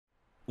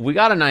We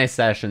got a nice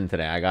session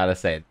today, I gotta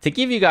say. To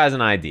give you guys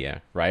an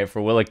idea, right,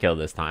 for Will It Kill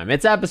this time,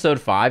 it's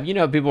episode 5. You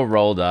know, people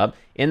rolled up.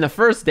 In the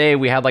first day,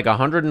 we had like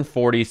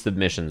 140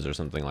 submissions or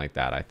something like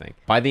that, I think.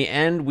 By the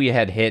end, we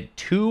had hit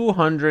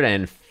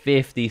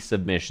 250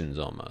 submissions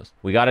almost.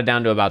 We got it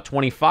down to about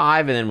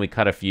 25, and then we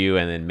cut a few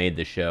and then made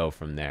the show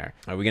from there.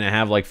 Are we gonna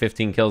have like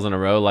 15 kills in a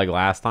row like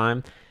last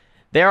time?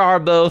 There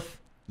are both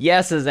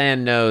yeses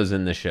and nos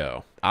in the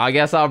show. I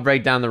guess I'll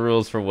break down the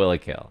rules for Will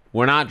It Kill.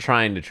 We're not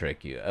trying to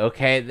trick you,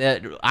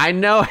 okay? I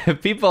know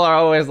people are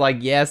always like,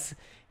 yes,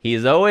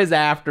 he's always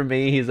after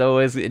me. He's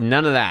always...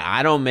 None of that.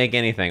 I don't make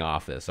anything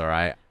off this, all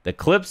right? The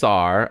clips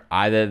are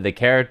either the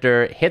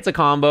character hits a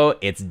combo,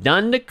 it's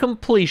done to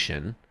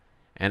completion,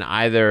 and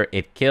either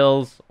it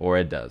kills or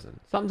it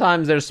doesn't.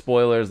 Sometimes there's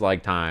spoilers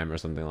like time or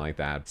something like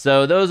that.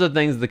 So those are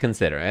things to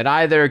consider. It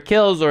either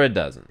kills or it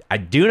doesn't. I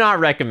do not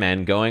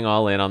recommend going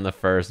all in on the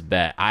first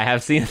bet. I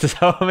have seen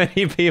so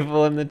many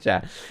people in the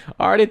chat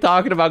already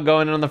talking about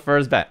going in on the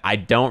first bet. I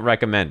don't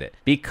recommend it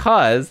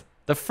because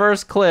the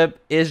first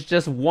clip is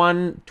just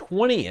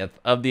 1/20th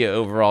of the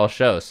overall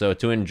show. So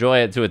to enjoy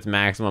it to its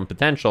maximum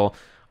potential,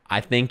 I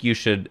think you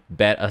should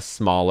bet a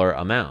smaller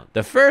amount.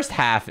 The first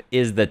half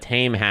is the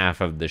tame half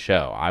of the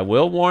show. I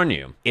will warn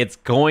you, it's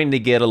going to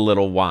get a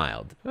little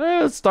wild.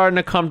 Let's start in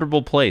a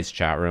comfortable place,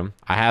 chat room.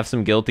 I have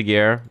some Guilty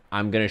Gear.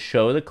 I'm gonna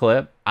show the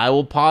clip. I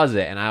will pause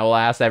it and I will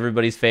ask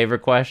everybody's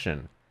favorite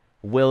question.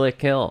 Will it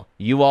kill?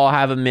 You all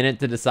have a minute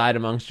to decide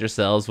amongst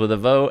yourselves with a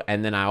vote,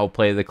 and then I will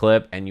play the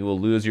clip and you will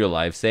lose your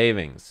life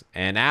savings.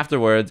 And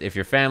afterwards, if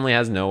your family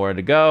has nowhere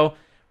to go,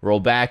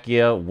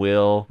 Rollbackia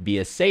will be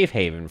a safe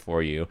haven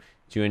for you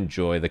to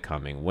enjoy the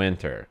coming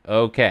winter.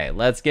 Okay,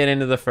 let's get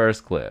into the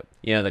first clip.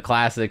 You know, the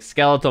classic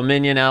skeletal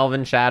minion,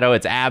 elven shadow,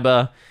 it's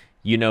ABBA.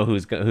 You know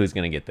who's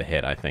gonna get the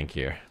hit, I think,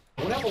 here.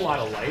 I don't have a lot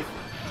of life.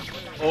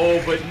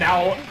 Oh, but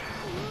now,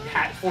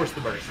 force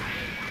the burst.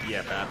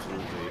 Yep,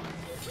 absolutely.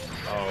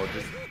 Oh,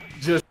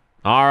 Just.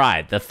 All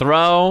right, the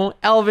throw,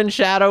 elven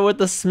shadow with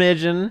the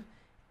smidgen.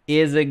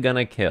 Is it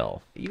gonna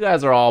kill? You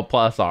guys are all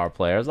plus R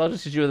players. I'll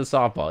just hit you with a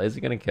softball. Is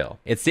it gonna kill?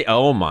 It's the,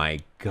 oh my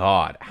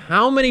God.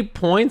 How many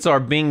points are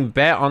being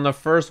bet on the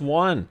first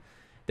one?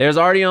 There's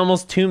already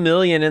almost 2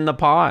 million in the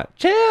pot.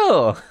 Chill.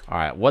 All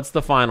right, what's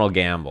the final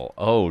gamble?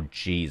 Oh,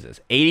 Jesus.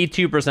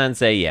 82%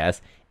 say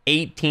yes.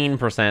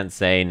 18%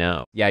 say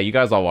no. Yeah, you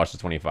guys all watch the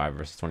 25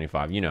 versus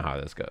 25. You know how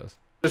this goes.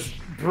 Just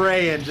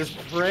praying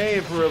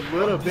for a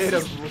little bit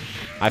of...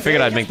 I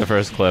figured I'd make the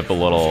first clip a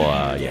little,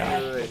 yeah,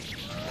 a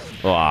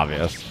little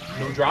obvious.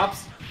 No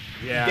drops?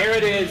 Yeah. There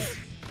it is.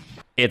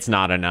 It's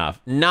not enough.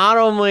 Not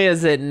only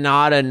is it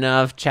not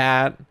enough,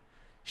 chat,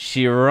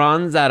 she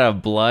runs out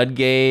of blood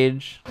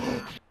gauge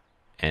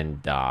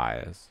and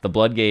dies. The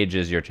blood gauge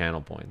is your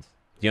channel points.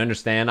 Do you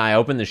understand? I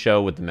opened the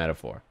show with the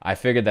metaphor. I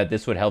figured that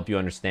this would help you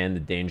understand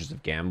the dangers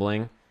of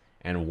gambling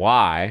and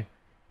why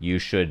you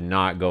should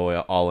not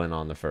go all in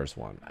on the first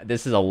one.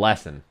 This is a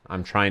lesson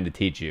I'm trying to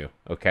teach you,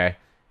 okay?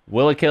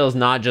 Will It Kill is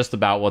not just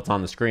about what's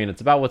on the screen.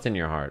 It's about what's in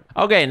your heart.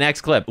 Okay,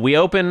 next clip. We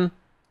open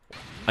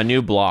a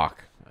new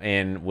block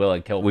in Will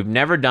It Kill. We've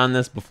never done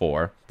this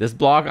before. This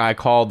block I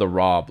call the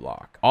raw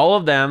block. All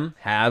of them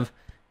have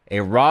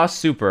a raw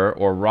super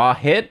or raw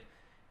hit,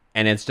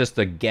 and it's just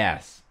a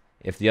guess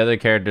if the other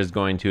character is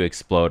going to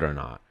explode or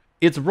not.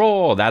 It's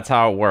roll. That's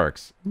how it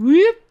works.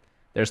 Whoop.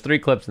 There's 3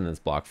 clips in this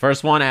block.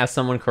 First one, as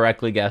someone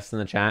correctly guessed in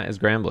the chat, is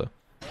Grand Blue.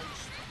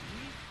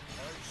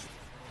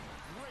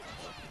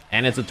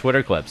 And it's a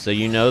Twitter clip, so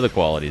you know the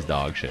quality's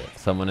dog shit.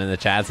 Someone in the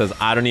chat says,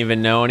 I don't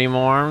even know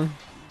anymore.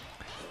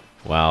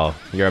 Well,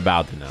 you're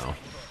about to know.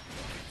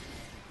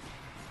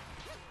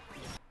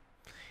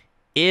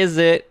 Is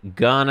it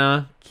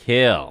gonna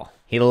kill?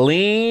 He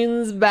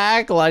leans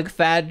back like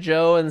Fat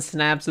Joe and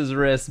snaps his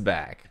wrist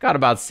back. Got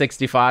about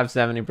 65,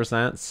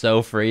 70%.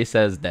 So free,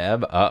 says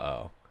Deb.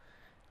 Uh-oh.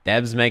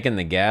 Deb's making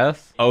the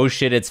guess. Oh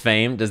shit, it's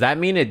Fame. Does that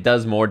mean it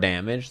does more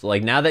damage?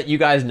 Like, now that you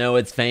guys know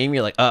it's Fame,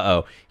 you're like,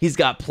 uh-oh, he's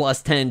got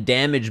plus 10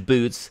 damage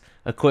boots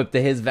equipped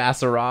to his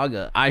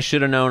Vasaraga. I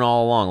should have known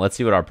all along. Let's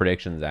see what our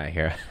prediction's at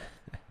here.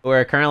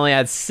 We're currently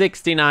at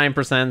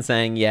 69%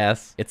 saying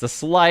yes. It's a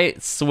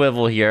slight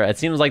swivel here. It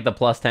seems like the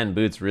plus 10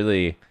 boots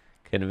really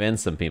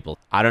convinced some people.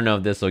 I don't know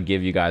if this will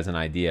give you guys an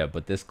idea,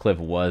 but this clip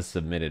was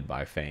submitted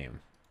by Fame.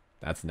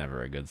 That's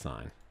never a good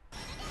sign.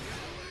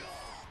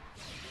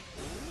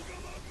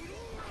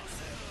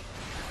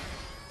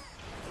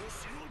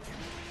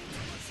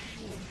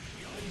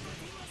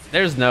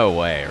 There's no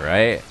way,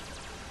 right?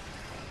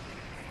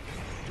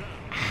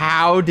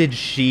 How did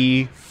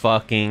she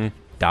fucking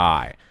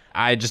die?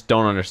 I just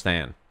don't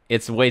understand.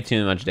 It's way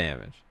too much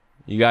damage.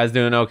 You guys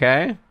doing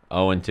okay?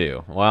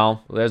 0-2.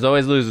 Well, there's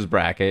always losers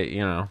bracket, you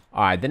know.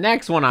 All right, the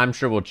next one I'm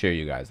sure will cheer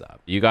you guys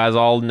up. You guys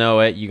all know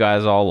it. You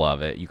guys all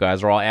love it. You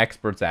guys are all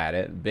experts at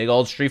it. Big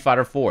old Street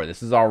Fighter 4.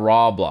 This is our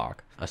raw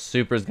block. A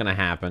super's gonna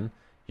happen.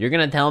 You're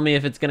gonna tell me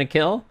if it's gonna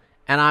kill,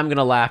 and I'm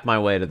gonna laugh my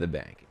way to the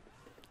bank.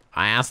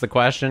 I asked the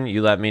question,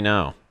 you let me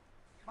know.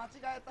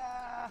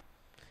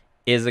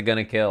 Is it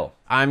gonna kill?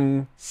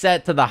 I'm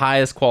set to the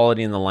highest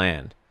quality in the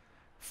land.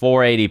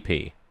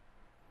 480p.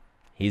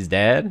 He's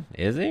dead?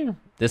 Is he?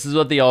 This is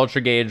what the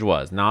ultra gauge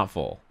was, not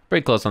full.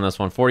 Pretty close on this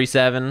one.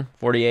 47,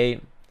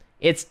 48.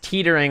 It's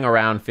teetering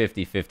around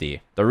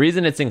 50-50. The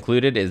reason it's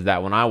included is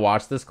that when I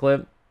watched this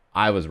clip,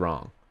 I was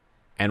wrong.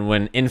 And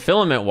when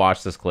Infilament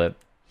watched this clip,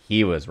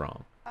 he was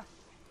wrong.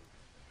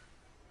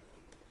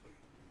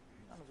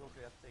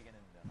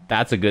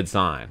 That's a good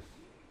sign.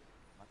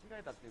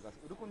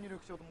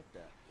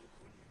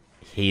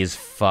 He's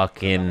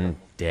fucking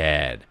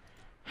dead.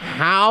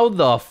 How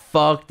the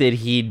fuck did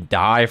he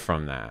die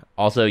from that?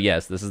 Also,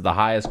 yes, this is the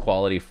highest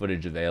quality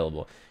footage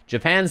available.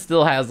 Japan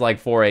still has like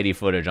 480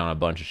 footage on a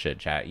bunch of shit,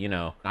 chat. You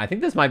know, I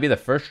think this might be the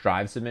first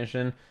Strive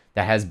submission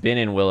that has been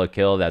in Will It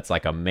Kill that's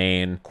like a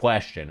main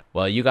question.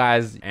 Well, you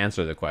guys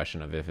answer the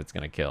question of if it's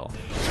gonna kill.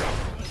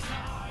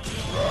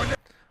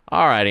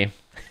 Alrighty.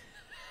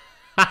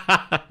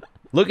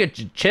 Look at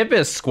Chip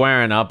is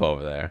squaring up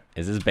over there.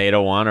 Is this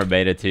beta 1 or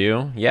beta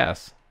 2?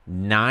 Yes.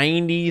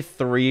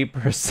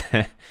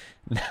 93%.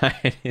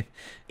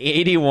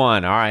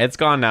 81. All right, it's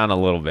gone down a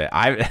little bit.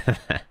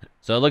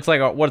 So it looks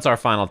like, what's our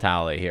final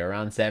tally here?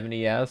 Around 70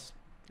 yes?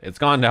 It's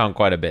gone down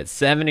quite a bit.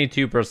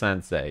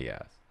 72% say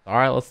yes. All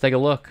right, let's take a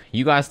look.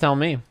 You guys tell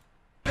me.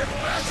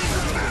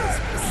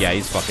 Yeah,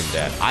 he's fucking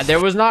dead.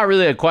 There was not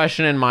really a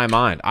question in my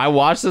mind. I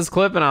watched this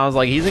clip and I was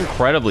like, he's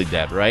incredibly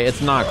dead, right?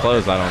 It's not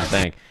close, I don't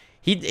think.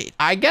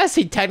 I guess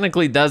he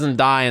technically doesn't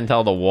die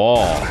until the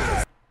wall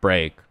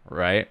break,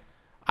 right?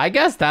 I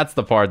guess that's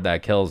the part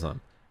that kills him.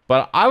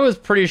 But I was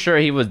pretty sure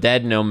he was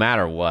dead no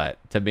matter what,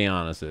 to be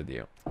honest with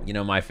you. You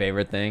know my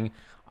favorite thing?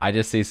 I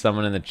just see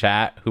someone in the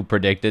chat who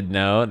predicted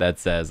no that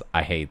says,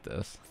 I hate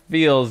this.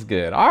 Feels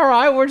good. All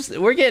right,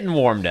 we're getting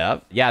warmed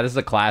up. Yeah, this is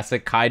a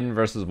classic. Kaiden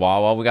versus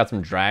Wawa. We got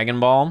some Dragon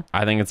Ball.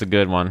 I think it's a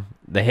good one.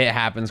 The hit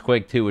happens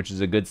quick too, which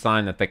is a good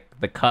sign that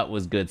the cut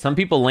was good. Some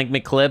people link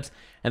me clips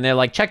and they're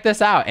like, check this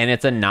out. And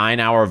it's a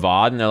 9-hour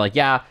VOD. And they're like,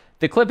 yeah,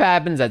 the clip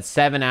happens at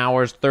 7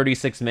 hours,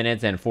 36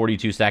 minutes, and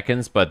 42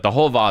 seconds. But the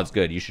whole VOD's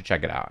good. You should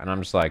check it out. And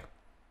I'm just like,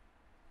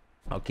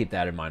 I'll keep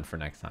that in mind for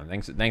next time.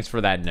 Thanks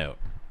for that note.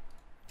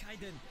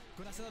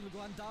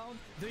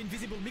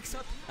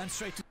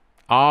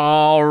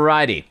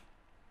 Alrighty.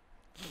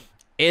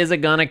 Is it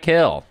gonna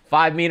kill?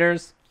 5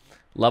 meters.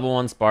 Level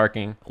 1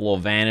 sparking. A little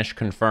vanish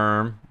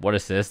confirm. What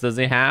assist does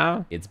he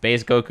have? It's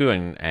base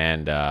Goku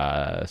and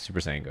Super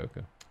Saiyan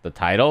Goku. The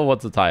title?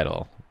 What's the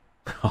title?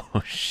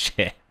 Oh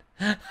shit.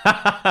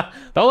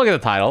 Don't look at the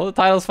title. The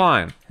title's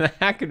fine.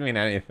 That could mean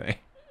anything.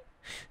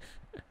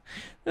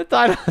 The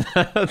title.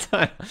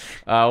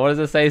 What does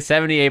it say?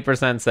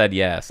 78% said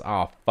yes.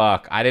 Oh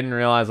fuck. I didn't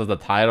realize what the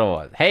title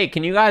was. Hey,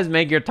 can you guys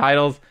make your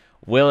titles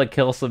Will It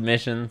Kill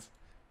submissions?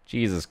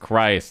 Jesus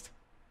Christ.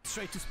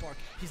 Straight to Spark.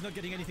 He's not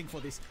getting anything for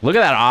this. Look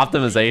at that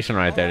optimization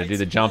right there to do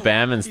the jump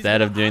M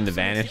instead of doing the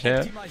vanish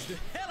hit.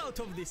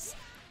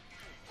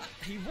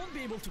 He won't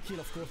be able to kill,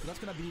 of course. That's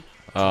gonna be.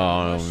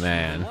 Oh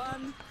man.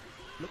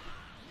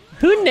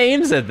 Who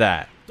names it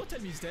that? Don't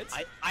tell me he's dead.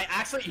 I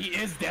actually, he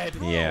is dead.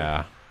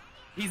 Yeah.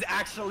 He's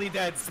actually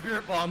dead.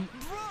 Spirit Bomb.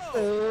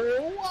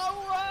 Bro.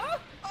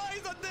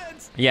 He's not dead.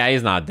 Yeah,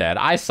 he's not dead.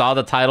 I saw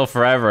the title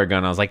forever ago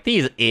and I was like,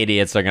 these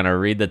idiots are gonna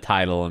read the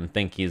title and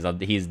think he's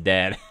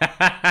dead.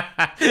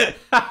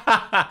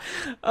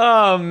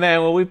 Oh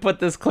man, when we put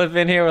this clip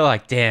in here, we're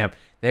like, damn,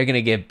 they're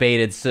gonna get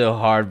baited so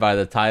hard by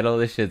the title.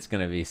 This shit's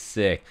gonna be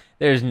sick.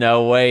 There's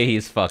no way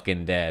he's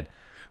fucking dead.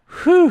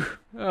 Whew.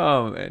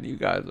 Oh man, you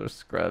guys are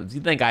scrubs.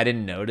 You think I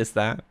didn't notice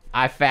that?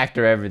 I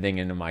factor everything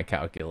into my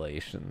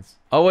calculations.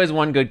 Always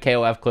one good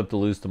KOF clip to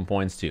lose some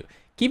points too.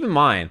 Keep in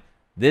mind,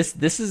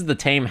 this is the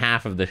tame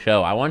half of the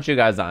show. I want you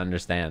guys to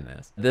understand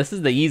this. This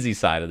is the easy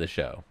side of the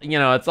show. You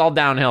know, it's all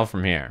downhill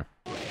from here.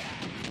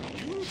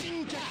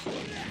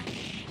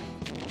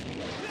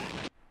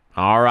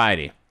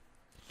 Alrighty.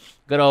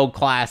 Good old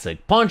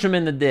classic. Punch him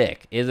in the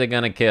dick. Is it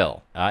gonna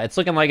kill? It's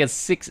looking like it's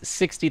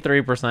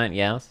 63%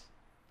 yes.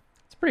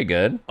 It's pretty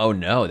good. Oh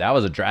no, that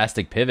was a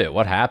drastic pivot.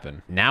 What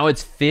happened? Now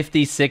it's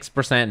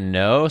 56%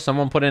 no.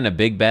 Someone put in a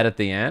big bet at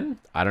the end?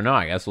 I don't know.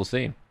 I guess we'll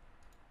see.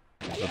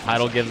 The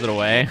title gives it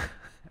away.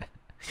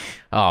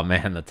 Oh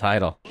man, the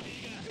title.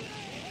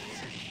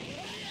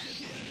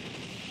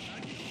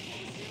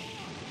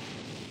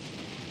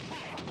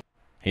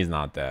 He's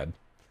not dead.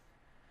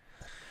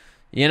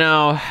 You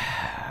know,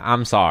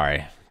 I'm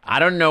sorry. I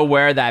don't know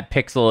where that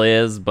pixel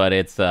is, but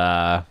it's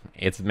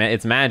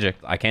magic.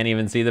 I can't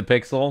even see the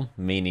pixel.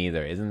 Me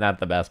neither. Isn't that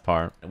the best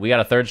part? We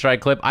got a third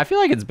strike clip. I feel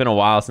like it's been a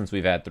while since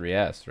we've had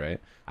 3S, right?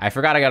 I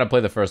forgot I got to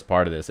play the first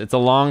part of this. It's a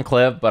long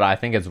clip, but I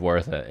think it's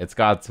worth it. It's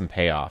got some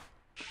payoff.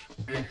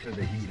 Into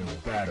the heat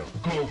of battle.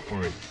 Go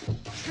for it.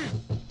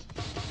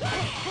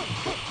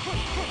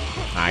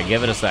 Alright,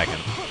 give it a second.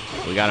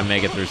 We gotta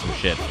make it through some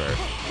shit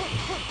first.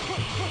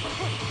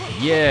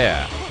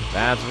 Yeah,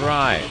 that's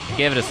right.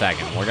 Give it a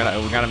second. We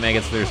gotta make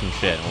it through some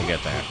shit and we'll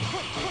get there.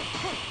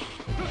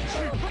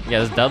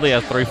 Yeah, this Dudley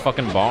has 3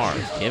 fucking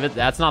bars. Give it.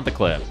 That's not the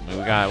clip. We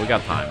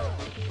got time.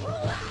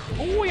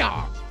 Oh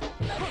yeah.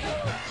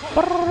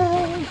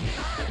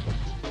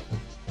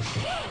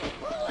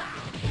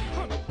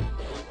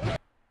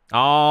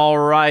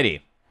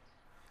 Alrighty.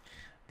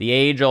 The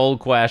age-old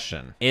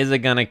question. Is it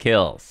gonna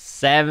kill?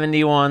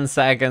 71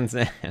 seconds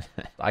in.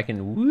 I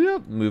can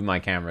move my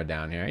camera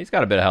down here. He's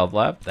got a bit of health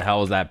left. The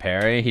hell was that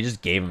parry? He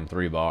just gave him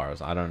 3 bars.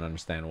 I don't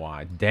understand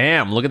why.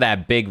 Damn, look at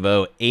that big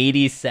vote.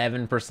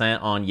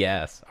 87% on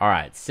yes. All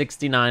right,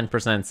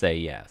 69% say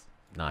yes.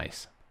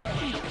 Nice.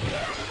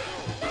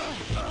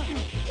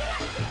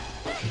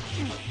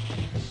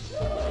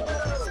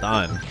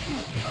 Stun.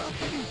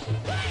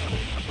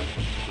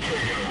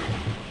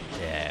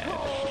 Yeah.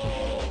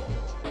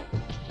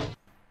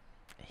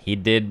 He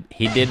did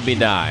me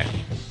die.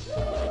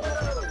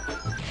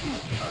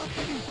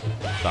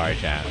 Sorry,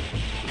 chat.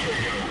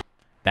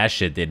 That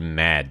shit did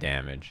mad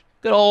damage.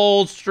 Good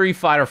old Street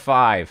Fighter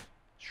 5.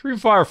 Street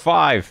Fighter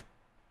 5.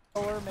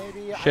 Or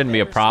maybe Shouldn't be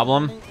a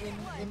problem.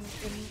 In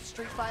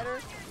Street Fighter.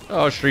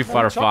 Oh, Street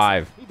Fighter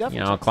 5. You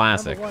know,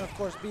 classic. Number 1, of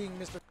course, being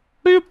Mr.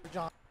 Boop.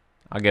 John.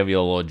 I'll give you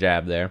a little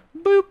jab there.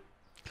 Boop.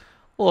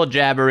 A little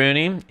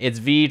jabberoonie. It's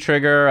V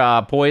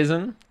trigger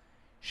poison.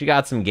 She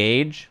got some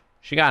gauge.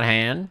 She got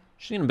hand.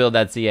 She's gonna build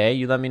that CA.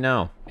 You let me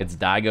know. It's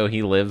Daigo.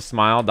 He lives.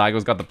 Smile.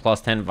 Daigo's got the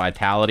 +10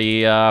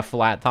 vitality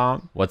flat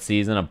top. What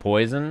season of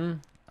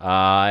poison?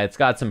 It's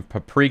got some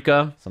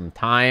paprika, some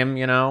thyme,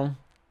 you know,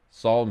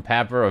 salt and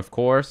pepper, of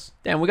course.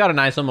 Damn, we got a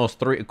nice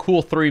almost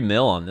cool 3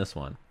 mil on this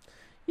one.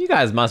 You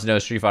guys must know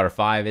Street Fighter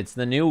 5. It's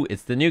the new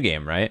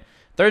game, right?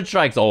 Third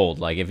Strike's old.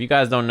 Like, if you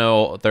guys don't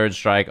know Third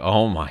Strike,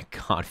 oh my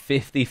god,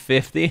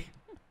 50-50?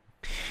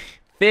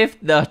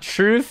 The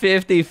true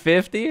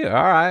 50-50?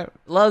 All right,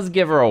 let's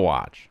give her a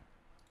watch.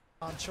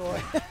 On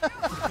Choi.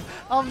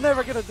 I'm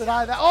never gonna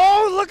deny that.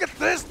 Oh, look at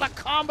this, the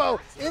combo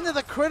into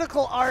the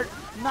critical art.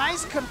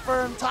 Nice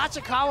confirm.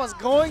 Tachikawa's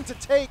going to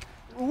take.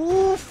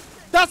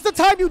 Oof. That's the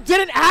time you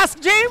didn't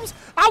ask, James?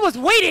 I was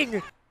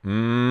waiting.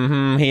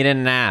 He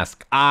didn't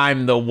ask.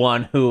 I'm the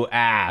one who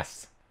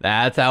asked.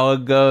 That's how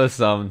it goes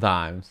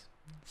sometimes.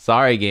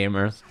 Sorry,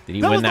 gamers. Did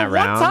he win that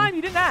round? One time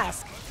you didn't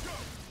ask.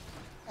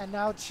 And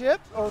now Chip.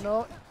 Oh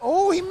no.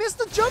 Oh, he missed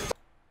the jump.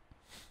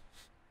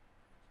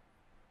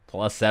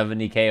 Plus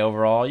 70k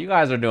overall. You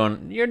guys are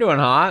you're doing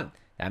hot.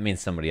 That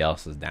means somebody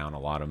else is down a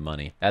lot of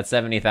money. That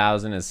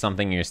 70,000 is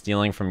something you're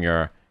stealing from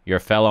your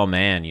fellow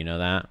man, you know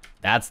that?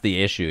 That's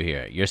the issue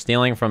here. You're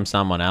stealing from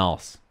someone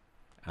else.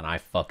 And I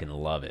fucking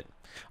love it.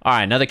 All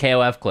right, another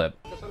KOF clip.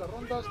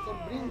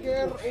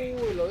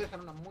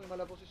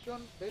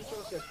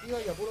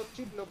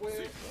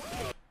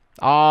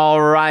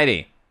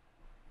 Alrighty.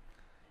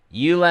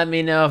 You let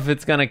me know if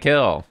it's gonna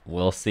kill.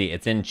 We'll see.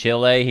 It's in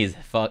Chile. He's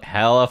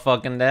hella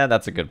fucking dead.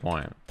 That's a good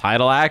point.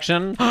 Title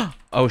action.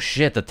 Oh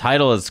shit, the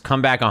title has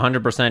come back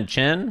 100%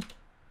 chin.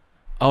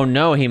 Oh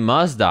no, he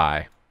must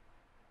die.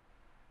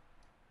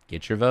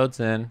 Get your votes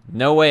in.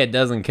 No way it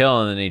doesn't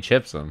kill and then he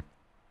chips him.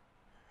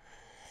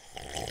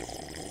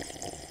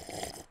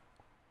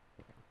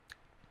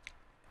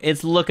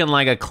 It's looking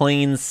like a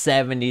clean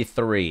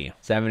 73.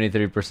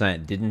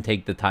 73%. Didn't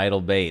take the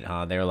title bait,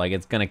 huh? They were like,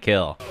 it's gonna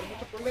kill.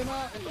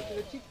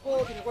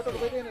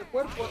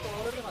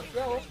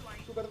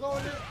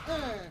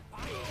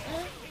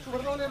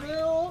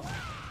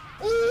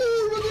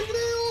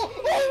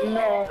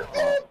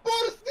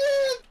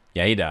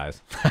 Yeah, he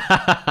dies.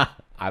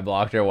 I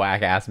blocked your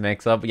whack ass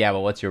mix up. Yeah, but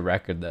what's your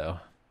record though?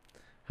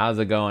 How's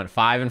it going?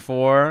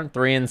 5-4,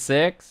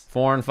 3-6,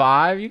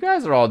 4-5. You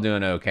guys are all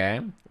doing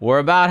okay. We're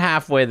about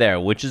halfway there,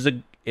 which is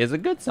a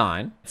good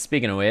sign.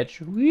 Speaking of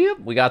which,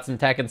 we got some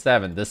Tekken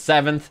 7, the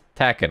 7th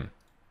Tekken.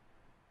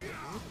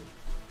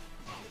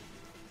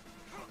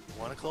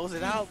 Want to close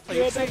it out?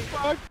 Play it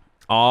safe.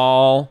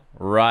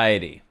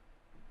 Alrighty.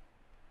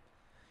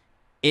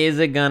 Is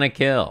it gonna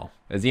kill?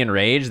 Is he in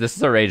rage? This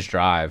is a rage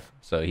drive.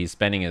 So he's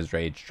spending his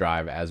rage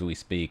drive as we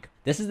speak.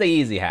 This is the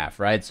easy half,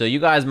 right? So you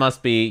guys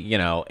must be, you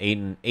know,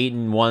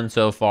 8-1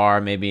 so far.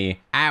 Maybe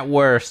at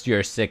worst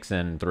you're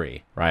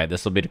 6-3, right?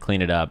 This will be to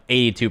clean it up.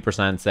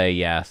 82% say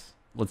yes.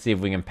 Let's see if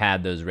we can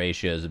pad those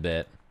ratios a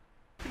bit.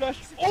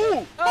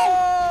 Oh!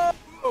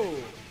 Oh!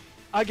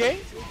 Again?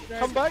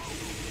 Come back.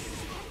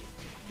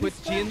 Put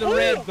G in the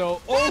red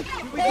though. Oh!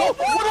 Here we go.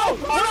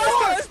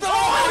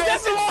 Oh,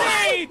 that's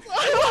insane!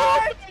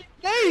 What?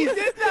 Hey, he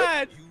did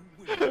that!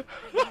 What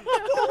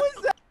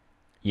was that?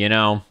 You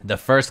know, the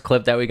first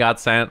clip that we got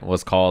sent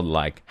was called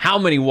like, how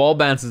many wall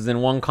bounces in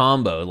one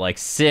combo? Like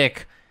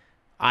sick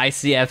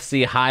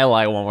ICFC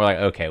highlight one. We're like,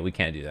 okay, we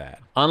can't do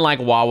that. Unlike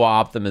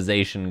Wawa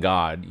Optimization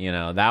God, you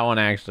know, that one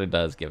actually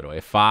does give it away.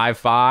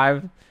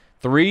 5-5,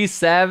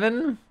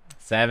 3-7,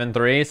 7-3.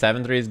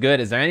 7-3 is good.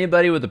 Is there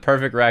anybody with the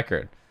perfect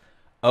record?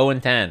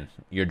 0-10.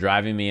 You're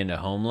driving me into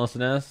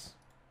homelessness.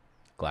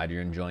 Glad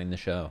you're enjoying the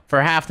show. For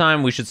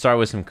halftime, we should start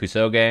with some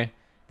Kusoge.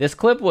 This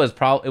clip was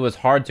it was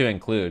hard to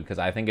include because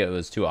I think it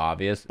was too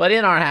obvious. But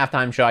in our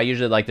halftime show, I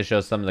usually like to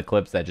show some of the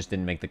clips that just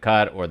didn't make the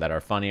cut or that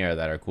are funny or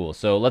that are cool.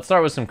 So let's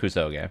start with some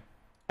Kusoge.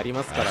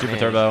 Super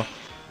Turbo.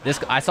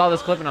 I saw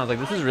this clip and I was like,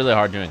 this is really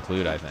hard to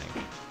include, I think.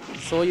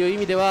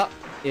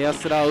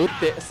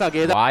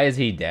 Why is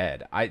he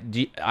dead?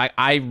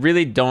 I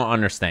really don't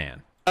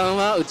understand.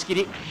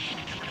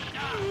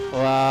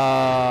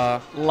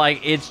 와.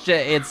 Like,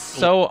 it's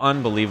so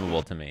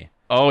unbelievable to me.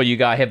 Oh, you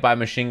got hit by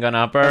machine gun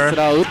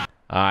upper?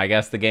 I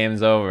guess the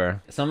game's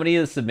over. Somebody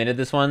has submitted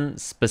this one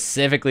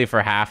specifically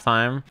for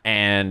halftime,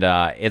 and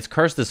it's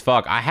cursed as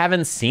fuck. I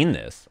haven't seen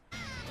this.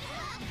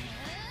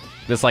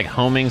 This, like,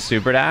 homing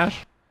super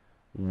dash?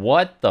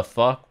 What the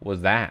fuck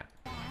was that?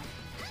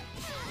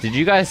 Did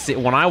you guys see?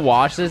 When I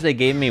watched this, they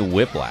gave me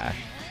whiplash.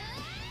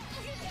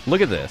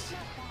 Look at this.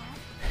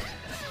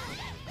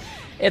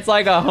 It's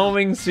like a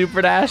homing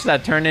super dash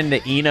that turned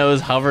into Eno's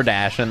hover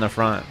dash in the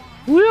front.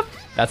 Whoop!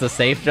 That's a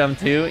safe jump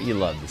too. You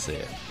love to see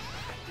it.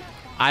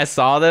 I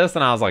saw this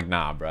and I was like,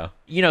 nah, bro.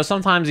 You know,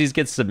 sometimes these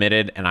get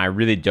submitted and I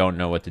really don't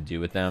know what to do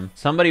with them.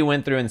 Somebody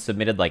went through and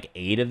submitted like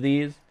 8 of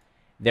these.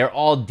 They're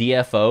all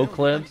DFO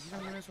clips.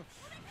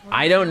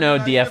 I don't know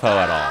DFO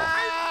at all.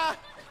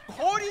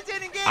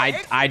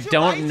 I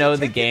don't know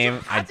the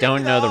game. I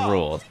don't know the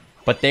rules.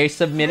 But they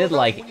submitted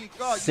like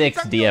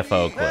 6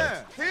 DFO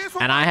clips.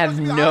 And I have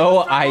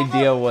no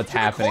idea what's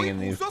happening in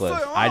these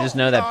clips. I just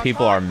know that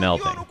people are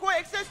melting.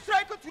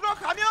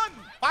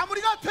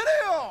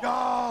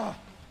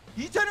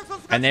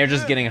 And they're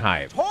just getting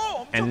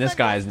hyped. And this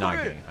guy is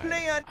not getting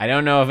hyped. I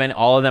don't know if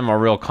all of them are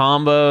real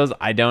combos.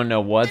 I don't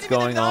know what's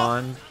going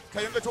on.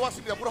 This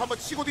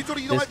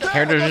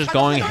character's just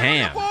going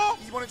ham.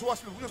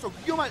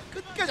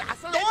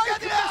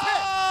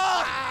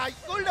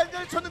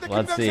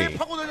 Let's see.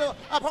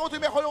 What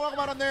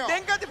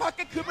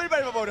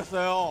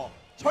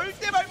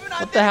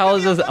the hell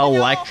is this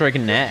electric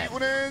net?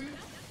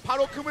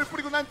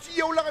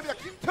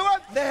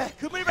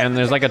 And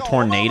there's like a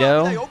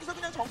tornado?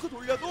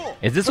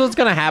 Is this what's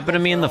gonna happen to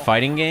me in the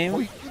fighting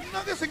game?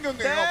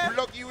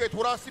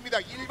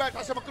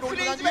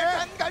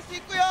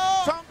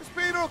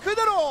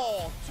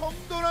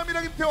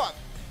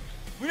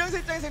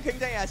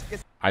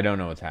 I don't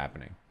know what's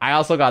happening. I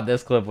also got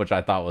this clip, which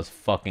I thought was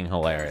fucking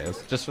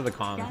hilarious, just for the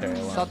commentary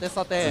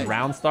alone.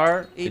 Round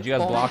start? Did you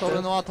guys block this?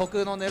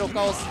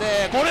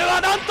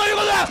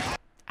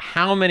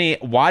 How many?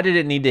 Why did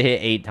it need to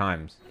hit 8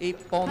 times?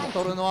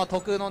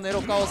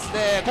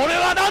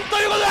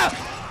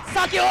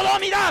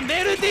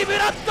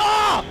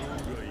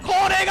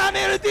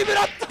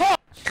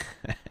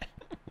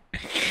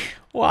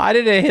 Why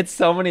did it hit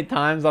so many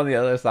times on the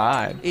other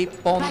side?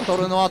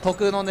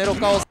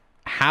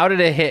 How did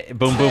it hit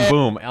boom, boom,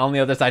 boom? On the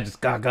other side,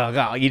 just ga, ga,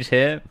 ga, each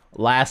hit.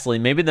 Lastly,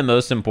 maybe the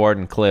most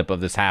important clip of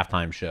this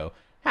halftime show.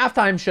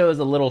 Halftime show is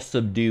a little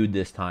subdued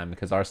this time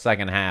because our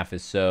second half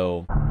is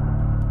so...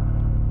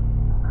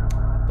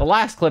 The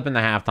last clip in the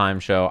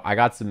halftime show, I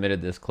got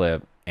submitted this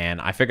clip,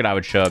 and I figured I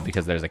would show it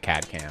because there's a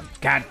cat cam.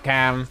 Cat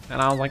cam! And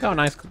I was like, oh,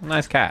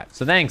 nice cat.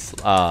 So thanks,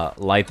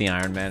 Light the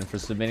Iron Man, for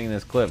submitting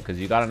this clip, because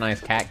you got a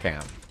nice cat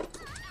cam.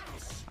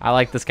 I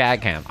like this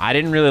cat cam. I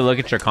didn't really look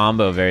at your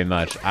combo very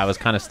much. I was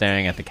kind of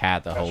staring at the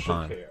cat the whole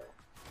time.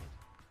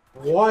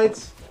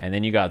 What? And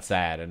then you got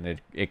sad, and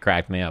it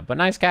cracked me up. But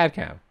nice cat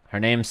cam. Her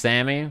name's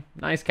Sammy.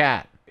 Nice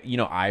cat. You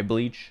know, eye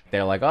bleach.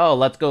 They're like, oh,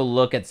 let's go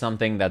look at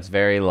something that's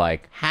very,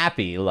 like,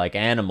 happy, like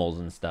animals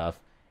and stuff.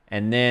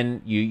 And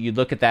then you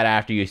look at that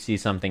after you see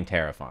something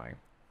terrifying.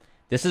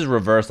 This is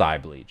reverse eye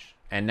bleach.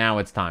 And now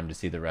it's time to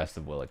see the rest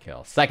of Will It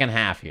Kill. Second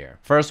half here.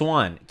 First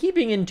one,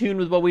 keeping in tune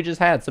with what we just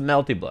had, some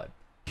Melty Blood.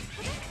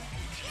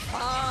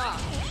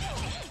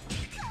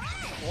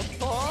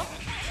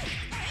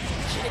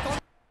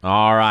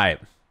 All right.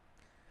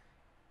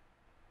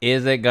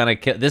 Is it gonna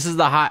kill? This is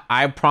the high.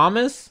 I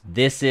promise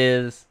this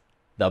is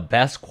the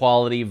best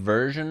quality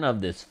version of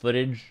this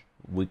footage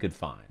we could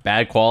find.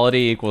 Bad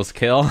quality equals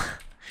kill.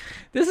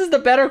 This is the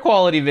better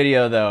quality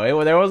video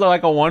though. There was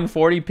like a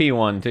 140p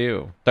one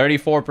too.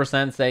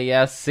 34% say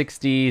yes,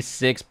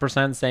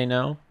 66% say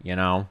no. You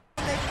know.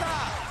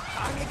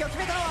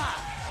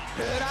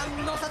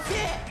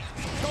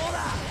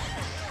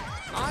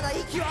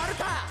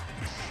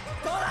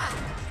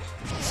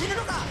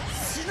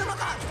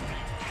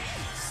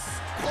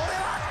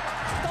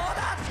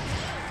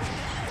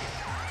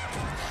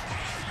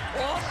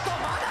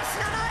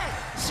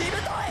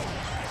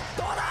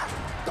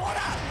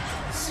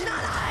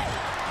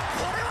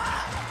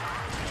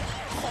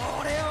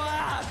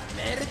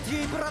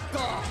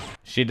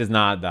 She does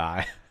not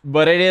die.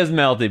 But it is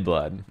Melty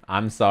Blood.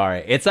 I'm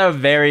sorry. It's a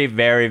very,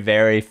 very,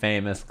 very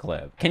famous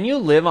clip. Can you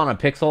live on a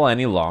pixel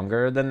any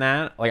longer than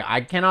that? Like, I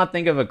cannot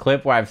think of a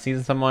clip where I've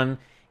seen someone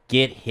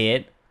get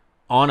hit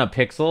on a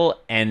pixel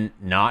and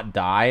not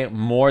die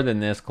more than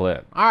this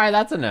clip. All right,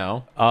 that's a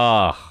no.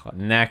 Ugh,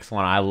 next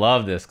one. I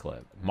love this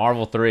clip.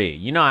 Marvel 3.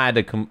 You know,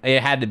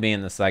 it had to be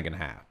in the second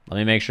half. Let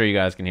me make sure you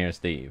guys can hear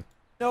Steve.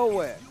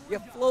 Nowhere.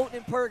 You're floating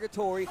in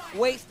purgatory,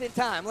 wasting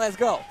time. Let's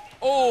go.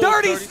 Oh,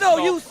 dirty snow,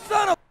 you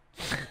son of...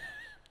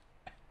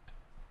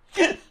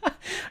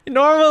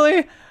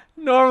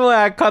 Normally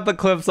I cut the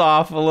clips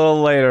off a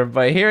little later,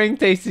 but hearing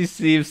Tasty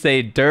Steve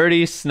say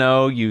dirty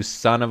snow, you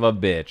son of a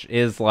bitch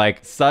is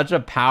like such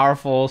a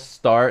powerful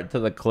start to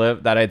the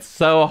clip that it's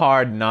so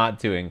hard not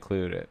to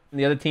include it.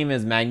 The other team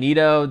is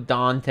Magneto,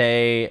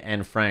 Dante,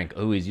 and Frank.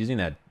 Oh, he's using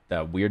that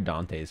weird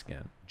Dante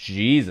skin.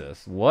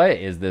 Jesus, what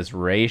is this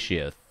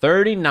ratio?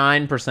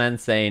 39%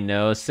 say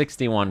no,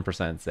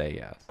 61% say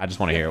yes. I just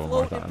want to hear it one more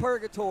Floating in time.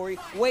 purgatory,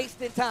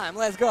 wasting time.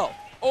 Let's go.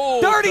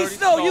 Oh, Dirty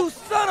Snow, you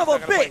son of a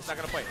bitch. He's not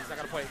gonna play. He's not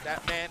gonna play.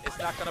 That man is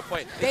not gonna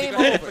play. Game Is he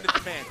gonna over. finish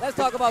the man? Let's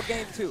talk about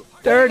game 2.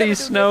 Dirty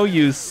Snow,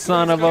 you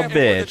son of a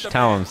bitch.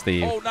 Tell him,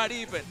 Steve. Oh, not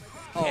even.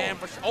 Oh.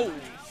 Camera oh,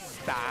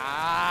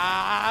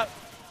 stop.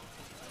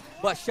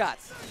 But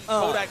shots.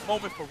 Kodak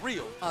moment for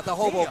real. The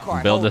hobo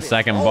cart. Build Hold a it.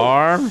 second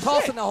bar.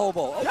 Tossing the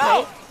hobo. Okay.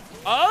 No.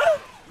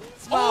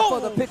 Smile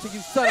for the picture, you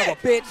son of a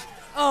bitch.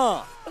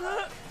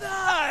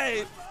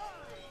 Nice.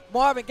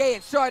 Marvin Gaye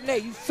and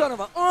Chardonnay, you son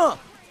of a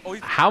Oh,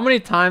 he's How many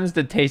times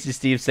did Tasty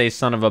Steve say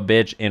son of a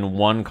bitch in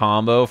one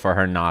combo for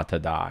her not to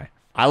die?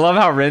 I love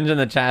how Ringe in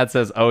the chat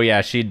says, oh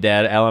yeah, she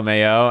dead,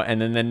 LMAO.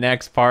 And then the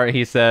next part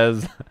he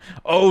says,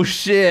 oh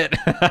shit.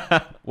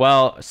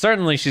 Well,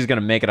 certainly she's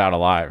going to make it out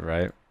alive,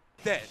 right?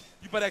 dead.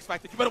 You better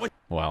expect it. You better wait.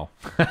 Well,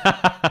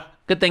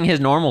 good thing his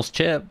normal's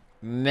chip.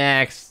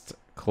 Next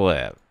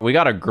clip. We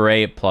got a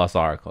great plus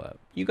R clip.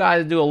 You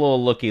guys do a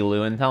little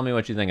looky-loo and tell me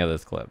what you think of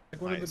this clip.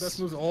 One of the best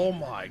moves. Oh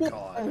my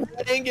god.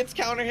 Red gets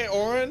counter hit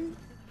Orin.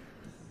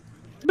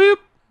 Boop.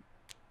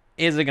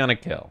 Is it gonna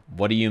kill?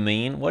 What do you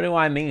mean? What do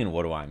I mean?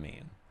 What do I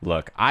mean?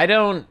 Look, I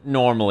don't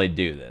normally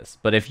do this,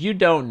 but if you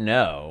don't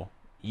know,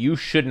 you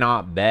should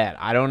not bet.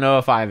 I don't know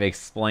if I've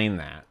explained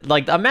that.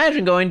 Like,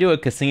 imagine going to a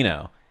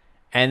casino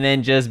and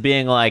then just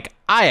being like,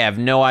 I have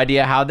no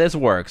idea how this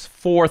works.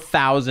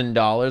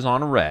 $4,000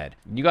 on a red.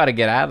 You got to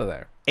get out of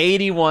there.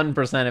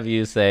 81% of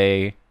you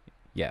say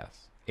yes.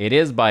 It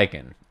is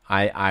biking.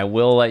 I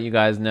will let you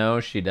guys know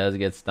she does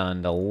get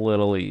stunned a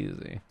little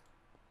easy.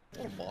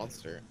 What a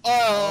monster.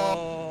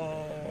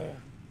 Oh.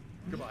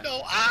 Goodbye.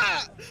 No.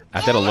 Ah.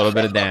 I did a little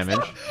bit of damage.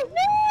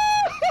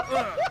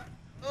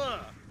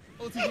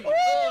 See,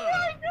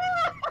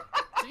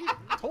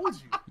 told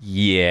you.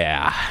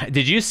 Yeah.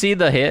 Did you see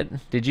the hit?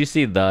 Did you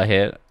see the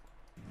hit?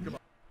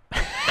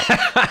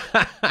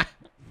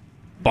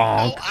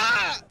 Bonk.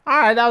 All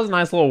right, that was a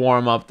nice little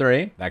warm-up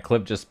 3. That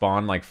clip just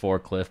spawned like 4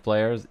 Cliff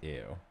players.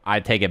 Ew.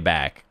 I take it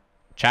back.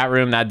 Chat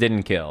room, that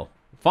didn't kill.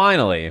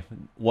 Finally,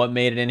 what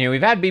made it in here?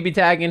 We've had BB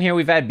Tag in here.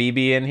 We've had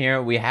BB in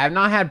here. We have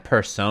not had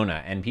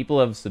Persona, and people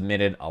have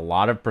submitted a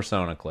lot of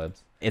Persona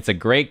clips. It's a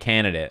great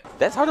candidate.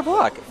 That's hard to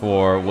block.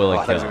 For Will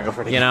It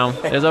Kill. You know,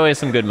 there's always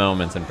some good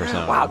moments in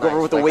Persona. Wow, go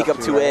over with the wake up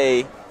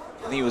 2A. I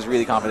think he was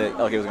really confident.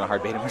 Like he was going to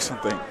hard bait him or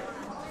something.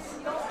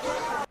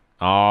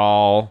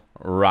 All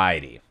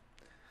righty.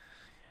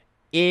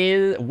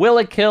 Will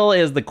it kill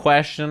is the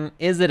question.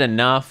 Is it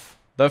enough?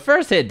 The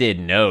first hit did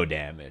no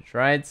damage,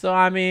 right? So,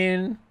 I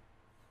mean,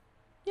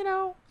 you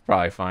know, it's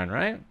probably fine,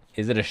 right?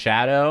 Is it a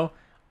shadow?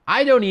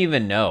 I don't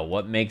even know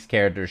what makes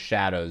characters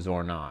shadows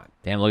or not.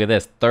 Damn, look at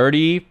this.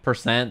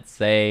 30%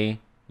 say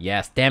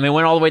yes. Damn, it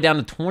went all the way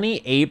down to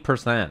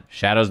 28%.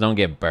 Shadows don't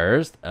get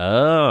burst?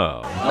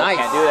 Oh. Nice.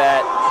 Can't do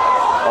that.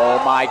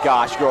 Oh my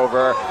gosh,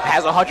 Grover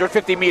has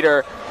 150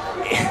 meter.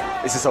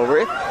 Is this over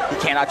it? He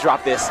cannot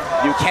drop this.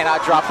 You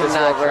cannot drop this,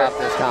 Grover. Drop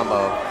this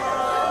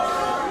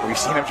combo. We've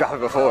seen him drop it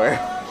before.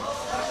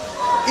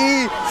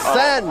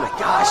 E-Sen! Oh my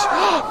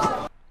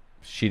gosh.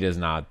 She does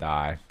not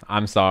die.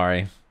 I'm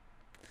sorry.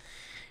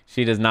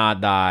 She does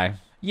not die.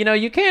 You know,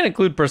 you can't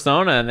include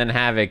Persona and then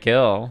have it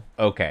kill.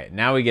 Okay,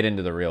 now we get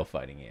into the real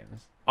fighting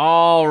games.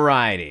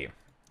 Alrighty.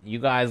 You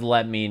guys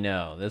let me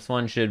know. This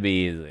one should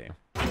be easy.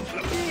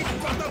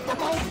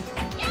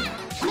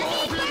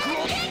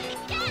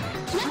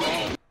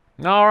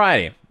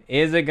 Alrighty.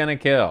 Is it gonna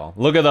kill?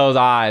 Look at those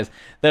eyes.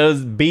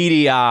 Those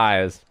beady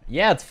eyes.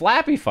 Yeah, it's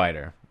Flappy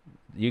Fighter.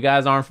 You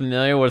guys aren't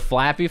familiar with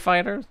Flappy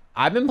Fighters?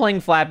 I've been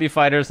playing Flappy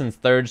Fighter since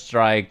Third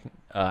Strike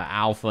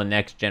Alpha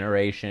Next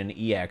Generation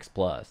EX+.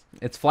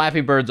 It's Flappy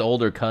Bird's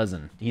older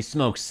cousin. He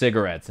smokes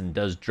cigarettes and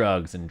does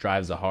drugs and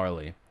drives a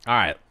Harley. All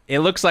right, it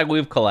looks like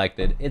we've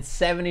collected. It's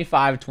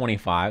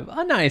 75-25,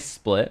 a nice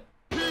split.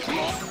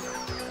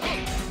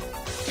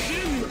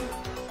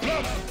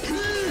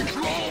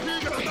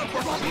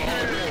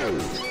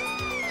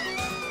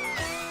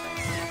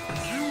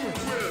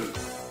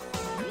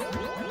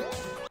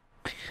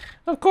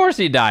 Of course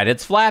he died.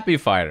 It's Flappy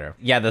Fighter.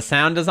 Yeah, the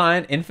sound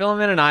design.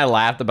 Infilament and I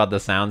laughed about the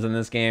sounds in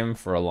this game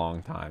for a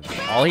long time.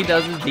 All he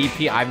does is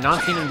DP. I've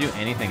not seen him do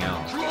anything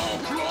else.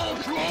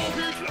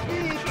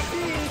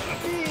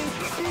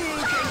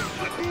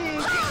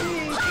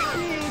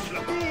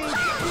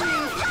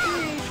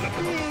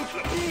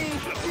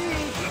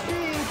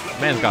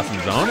 Man's got some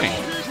zoning.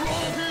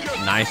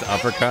 Nice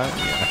uppercut.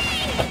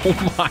 Yeah.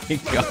 Oh my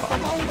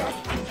god.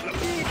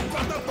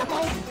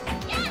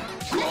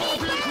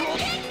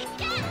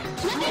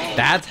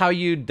 That's how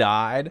you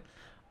died?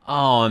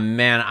 Oh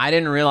man, I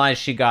didn't realize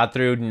she got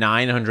through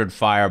 900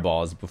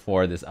 fireballs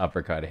before this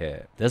uppercut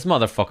hit. This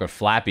motherfucker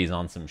Flappy's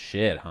on some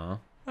shit, huh?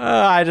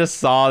 I just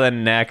saw the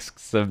next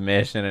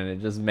submission and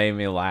it just made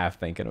me laugh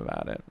thinking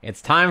about it. It's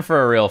time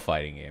for a real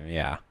fighting game,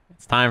 yeah.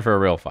 It's time for a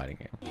real fighting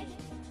game.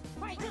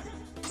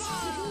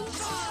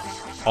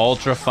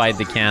 Ultra Fight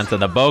the Kanta.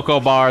 The Boko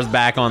bar's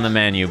back on the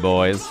menu,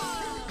 boys.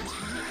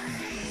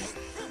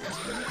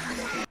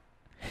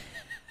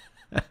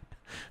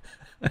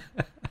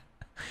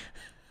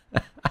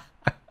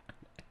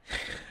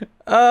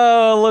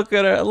 Oh, look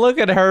at her. Look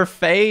at her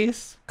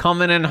face.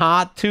 Coming in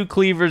hot, 2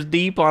 cleavers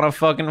deep on a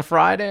fucking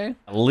Friday.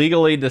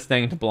 Legally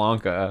distinct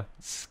Blanca.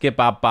 Skip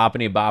bop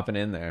boppity bopping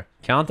in there.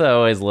 Kanta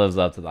always lives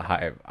up to the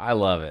hype. I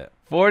love it.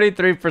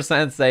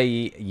 43%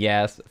 say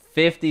yes.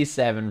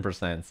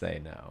 57%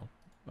 say no.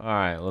 All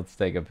right, let's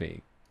take a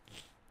peek.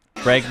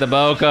 Break the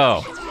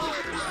Boko.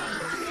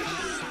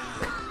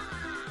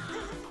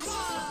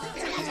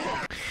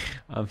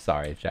 I'm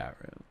sorry, chat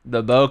room.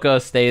 The Boko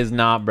stays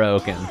not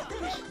broken.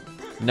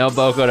 No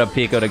Boko to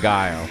Pico de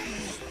Gallo.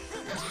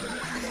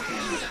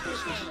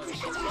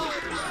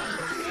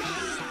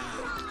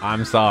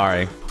 I'm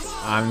sorry.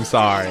 I'm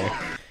sorry.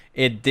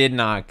 It did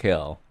not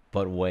kill.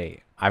 But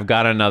wait. I've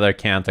got another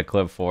Kanta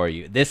clip for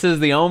you. This is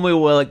the only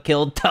Will It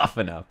Kill tough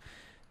enough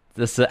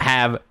to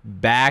have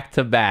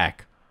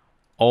back-to-back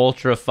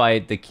Ultra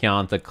Fight the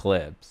Kanta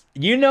clips.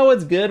 You know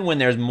it's good when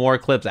there's more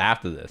clips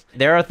after this.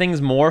 There are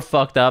things more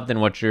fucked up than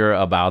what you're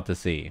about to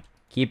see.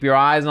 Keep your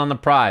eyes on the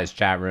prize,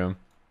 chat room.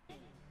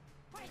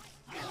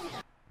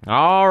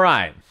 All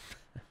right.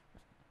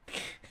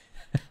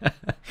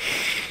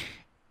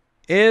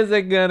 Is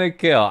it gonna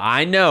kill?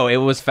 I know, it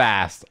was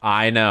fast.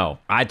 I know.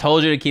 I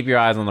told you to keep your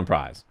eyes on the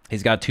prize.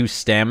 He's got 2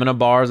 stamina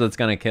bars that's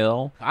gonna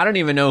kill. I don't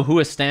even know who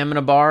a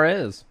stamina bar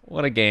is.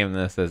 What a game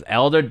this is.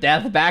 Elder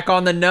Death back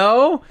on the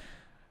no?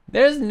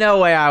 There's no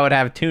way I would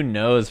have 2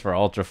 no's for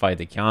Ultra Fight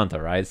the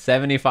Kanta, right?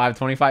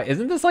 75-25.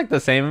 Isn't this like the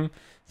same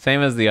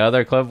as the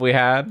other clip we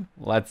had?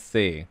 Let's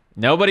see.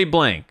 Nobody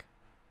blink.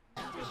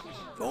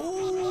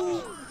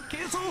 Oh,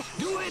 cancel.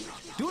 Do it.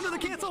 Do another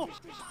cancel.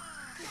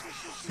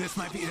 This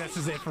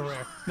is it for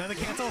rare. Another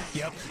cancel?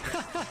 Yep.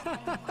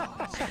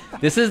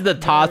 This is the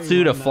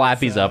Tatsu to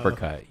Flappy's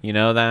uppercut. You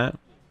know that?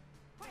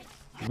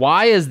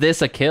 Why is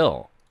this a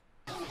kill?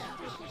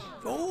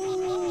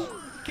 Oh,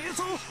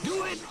 cancel.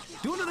 Do it.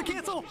 Do another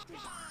cancel.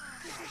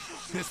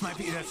 This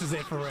is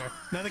it for rare.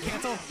 Another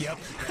cancel? Yep.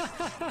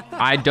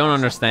 I don't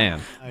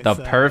understand. The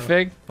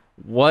perfect?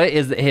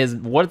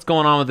 What's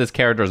going on with this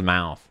character's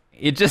mouth?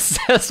 It just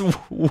says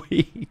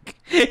weak.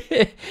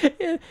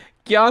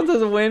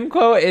 Kyanta's win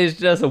quote is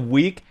just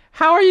weak.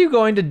 How are you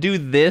going to do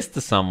this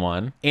to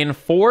someone in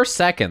 4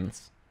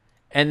 seconds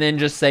and then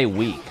just say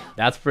weak?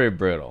 That's pretty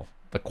brutal.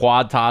 The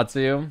quad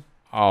Tatsu.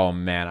 Oh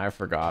man, I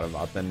forgot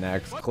about the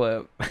next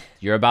clip.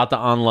 You're about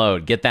to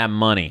unload. Get that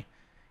money.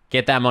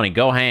 Get that money.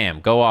 Go ham.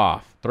 Go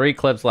off. 3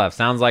 clips left.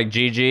 Sounds like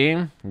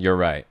GG. You're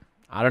right.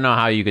 I don't know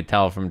how you could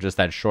tell from just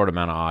that short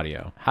amount of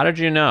audio. How did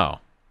you know?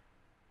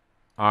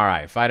 All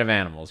right, Fight of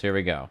Animals. Here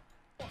we go.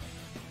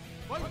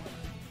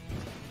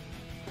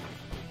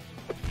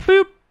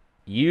 Boop.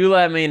 You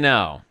let me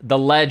know. The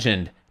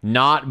legend,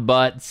 Not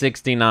But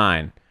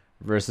 69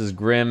 versus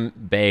Grim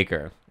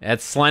Baker.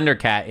 That's Slender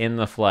Cat in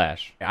the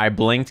flesh. I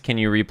blinked. Can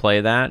you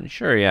replay that?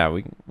 Sure, yeah.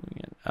 We can.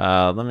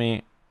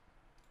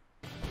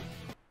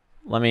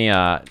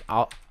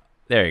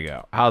 There you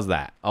go. How's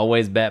that?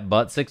 Always bet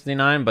But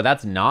 69, but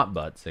that's not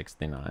But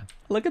 69.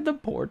 Look at the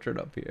portrait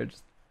up here.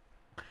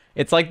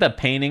 It's like the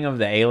painting of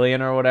the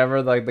alien or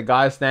whatever. Like the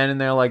guy standing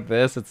there like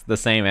this. It's the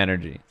same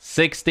energy.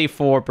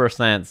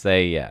 64%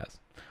 say yes.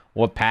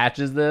 What patch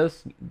is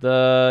this?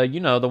 The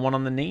one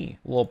on the knee.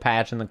 A little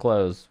patch in the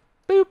clothes.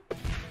 Boop.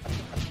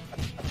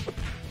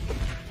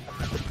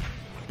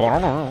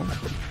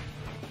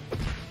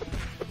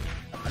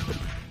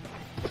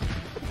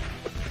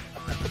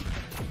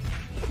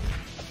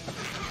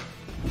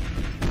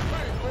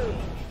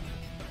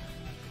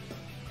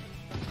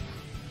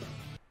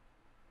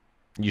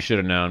 You should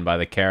have known by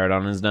the carrot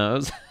on his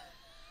nose.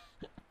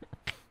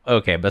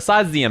 Okay,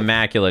 besides the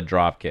immaculate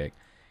dropkick,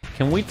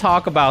 can we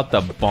talk about the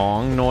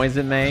bong noise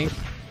it makes?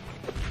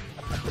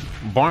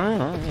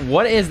 Bong.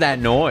 What is that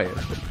noise?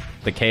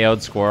 The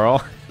KO'd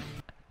squirrel?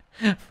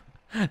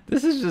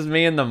 This is just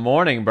me in the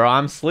morning, bro.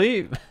 I'm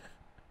asleep.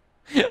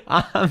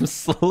 I'm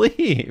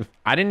asleep.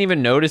 I didn't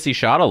even notice he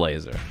shot a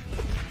laser.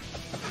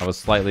 I was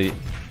slightly...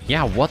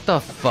 Yeah, what the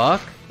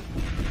fuck?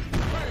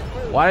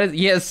 Why does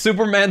he has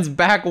Superman's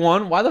back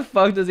 1? Why the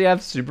fuck does he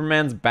have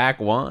Superman's back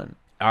 1?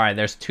 All right,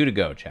 there's 2 to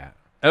go, chat.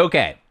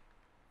 Okay.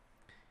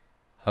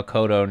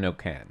 Hokuto no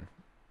Ken.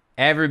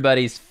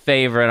 Everybody's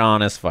favorite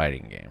honest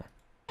fighting game.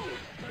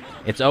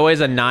 It's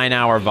always a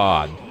 9-hour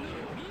VOD.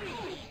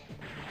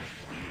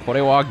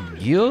 Korewa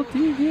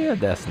guilty gear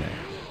desu ne.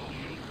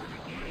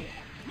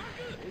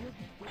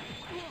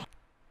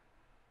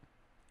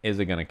 Is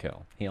it gonna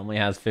kill? He only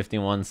has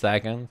 51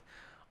 seconds.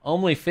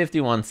 Only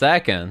 51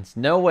 seconds?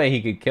 No way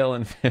he could kill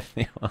in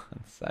 51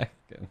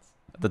 seconds.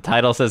 The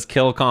title says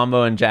kill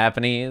combo in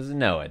Japanese.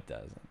 No, it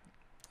doesn't.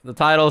 The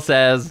title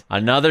says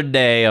another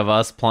day of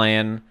us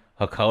playing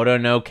Hokuto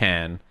no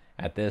Ken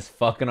at this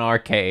fucking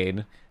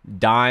arcade,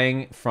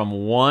 dying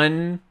from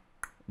one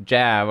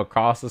jab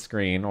across the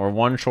screen or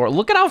one short.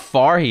 Look at how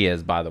far he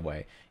is, by the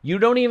way. You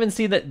don't even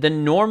see that the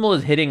normal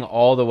is hitting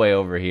all the way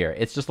over here.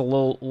 It's just a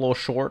little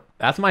short.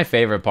 That's my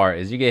favorite part,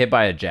 is you get hit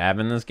by a jab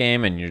in this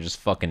game and you're just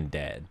fucking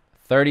dead.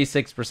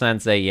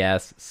 36% say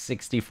yes,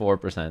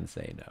 64%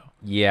 say no.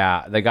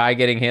 Yeah, the guy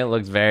getting hit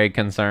looks very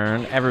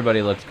concerned.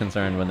 Everybody looks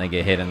concerned when they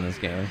get hit in this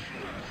game.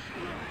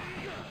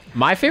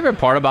 My favorite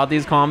part about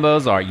these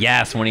combos are,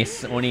 yes, when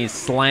he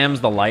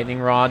slams the lightning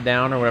rod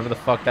down or whatever the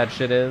fuck that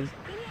shit is.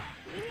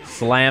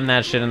 Slam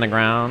that shit in the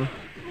ground.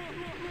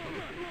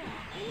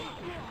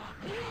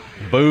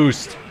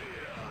 Boost.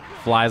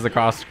 Flies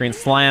across the screen.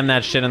 Slam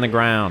that shit in the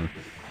ground.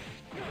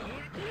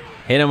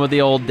 Hit him with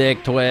the old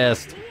dick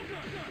twist.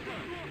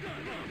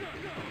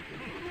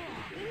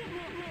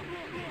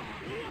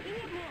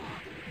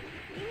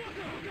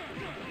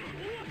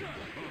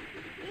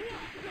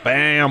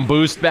 Bam!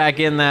 Boost back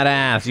in that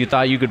ass. You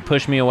thought you could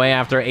push me away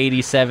after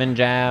 87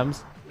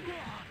 jabs?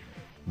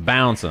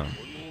 Bounce him.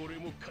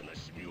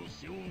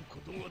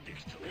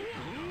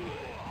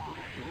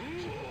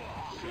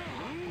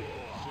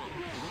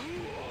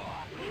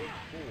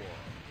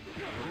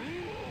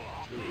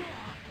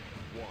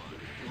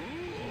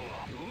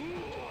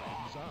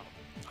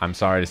 I'm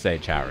sorry to say,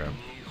 chat room.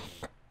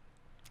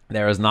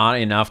 There is not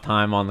enough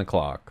time on the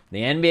clock.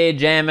 The NBA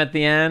Jam at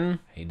the end,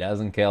 he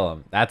doesn't kill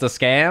him. That's a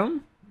scam?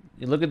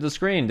 You look at the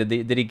screen.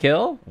 Did he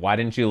kill? Why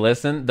didn't you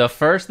listen? The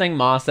first thing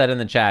Moss said in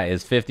the chat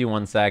is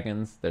 51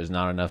 seconds. There's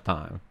not enough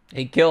time.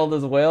 He killed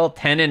as well.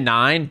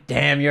 10-9.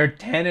 Damn, you're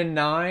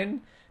 10-9?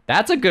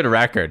 That's a good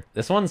record.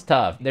 This one's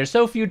tough. There's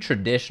so few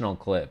traditional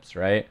clips,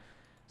 right?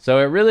 So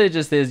it really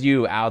just is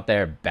you out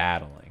there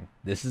battling.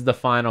 This is the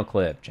final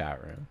clip,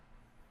 chat room.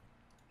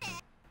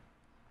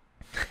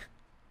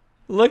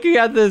 Looking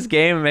at this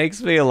game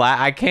makes me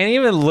laugh. I can't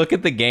even look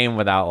at the game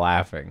without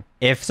laughing.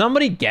 If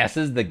somebody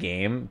guesses the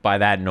game by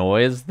that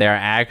noise, they're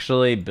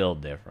actually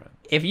built different.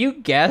 If you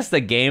guess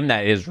the game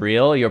that is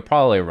real, you're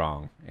probably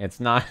wrong. It's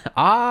not,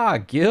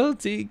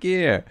 Guilty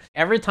Gear.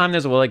 Every time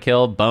there's a Will It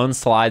Kill, Bones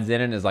slides in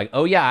and is like,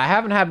 oh yeah, I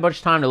haven't had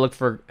much time to look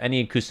for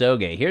any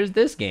Kusoge. Here's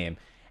this game.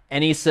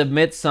 And he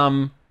submits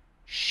some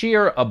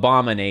sheer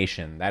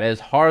abomination that is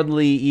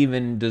hardly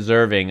even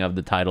deserving of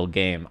the title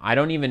game. I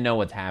don't even know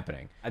what's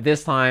happening. At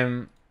this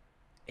time,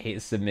 he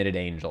submitted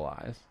Angel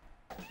Eyes.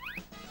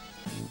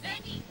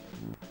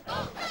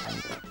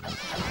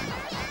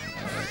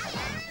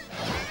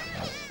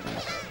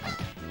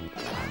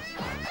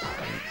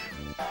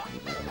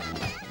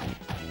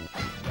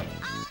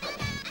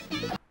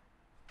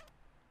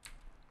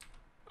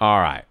 All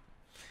right.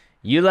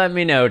 You let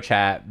me know,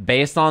 chat,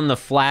 based on the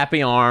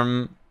flappy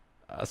arm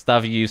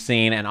stuff you've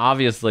seen, and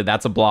obviously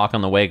that's a block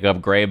on the wake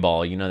up gray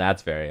ball. You know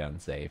that's very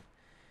unsafe.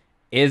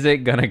 Is it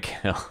gonna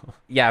kill?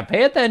 Yeah,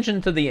 pay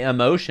attention to the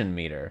emotion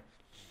meter.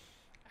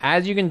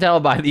 As you can tell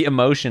by the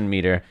emotion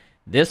meter,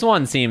 this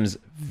one seems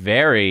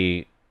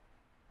very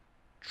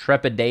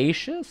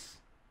trepidatious,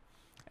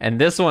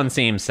 and this one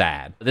seems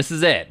sad. This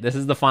is it. This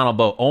is the final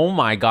boat. Oh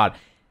my god.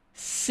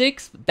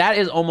 That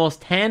is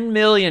almost 10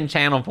 million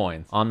channel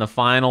points on the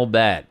final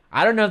bet.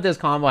 I don't know if this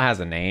combo has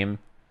a name.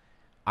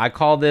 I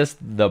call this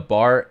the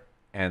Bart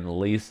and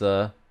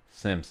Lisa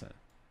Simpson.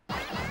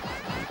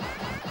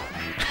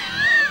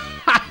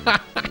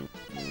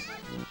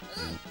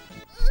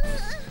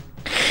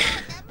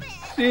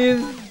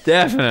 She's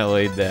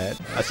definitely dead.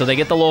 So they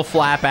get the little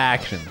flap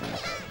action.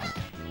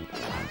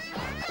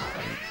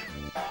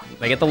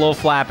 They get the little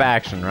flap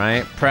action,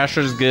 right?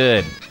 Pressure's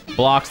good.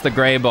 Blocks the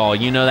gray ball.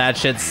 You know that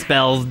shit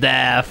spells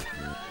death.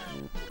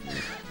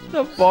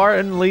 The Bart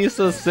and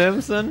Lisa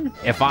Simpson.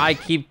 If I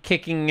keep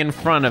kicking in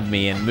front of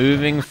me and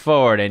moving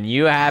forward and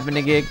you happen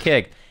to get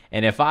kicked,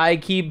 and if I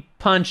keep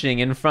punching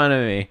in front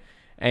of me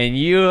and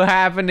you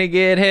happen to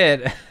get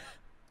hit.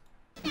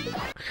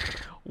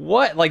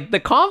 What? Like the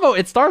combo,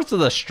 it starts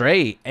with a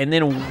straight and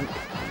then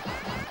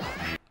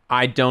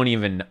I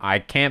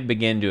can't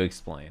begin to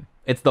explain.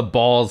 It's the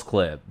balls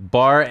clip.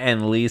 Bart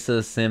and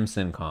Lisa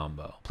Simpson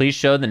combo. Please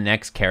show the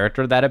next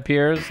character that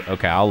appears.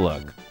 Okay, I'll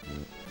look.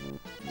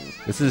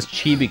 This is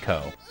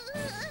Chibiko.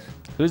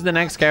 Who's the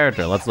next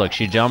character? Let's look.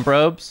 She jump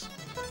ropes.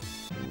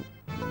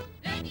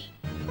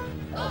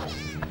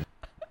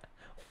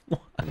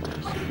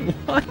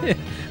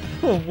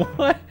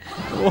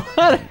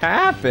 What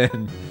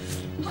happened?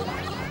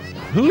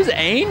 Who's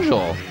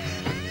Angel?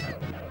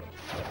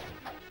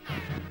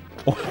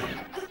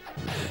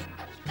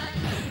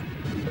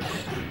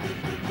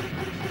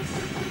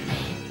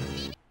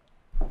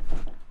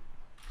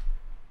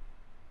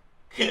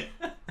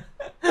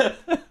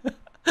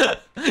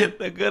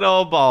 The good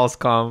old balls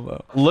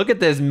combo. Look at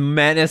this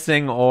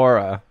menacing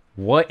aura.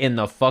 What in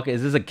the fuck?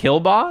 Is this a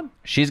Killbot?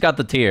 She's got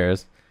the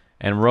tears,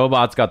 and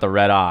Robot's got the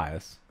red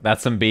eyes.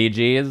 That's some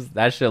BGs?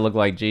 That shit look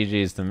like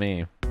GGs to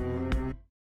me.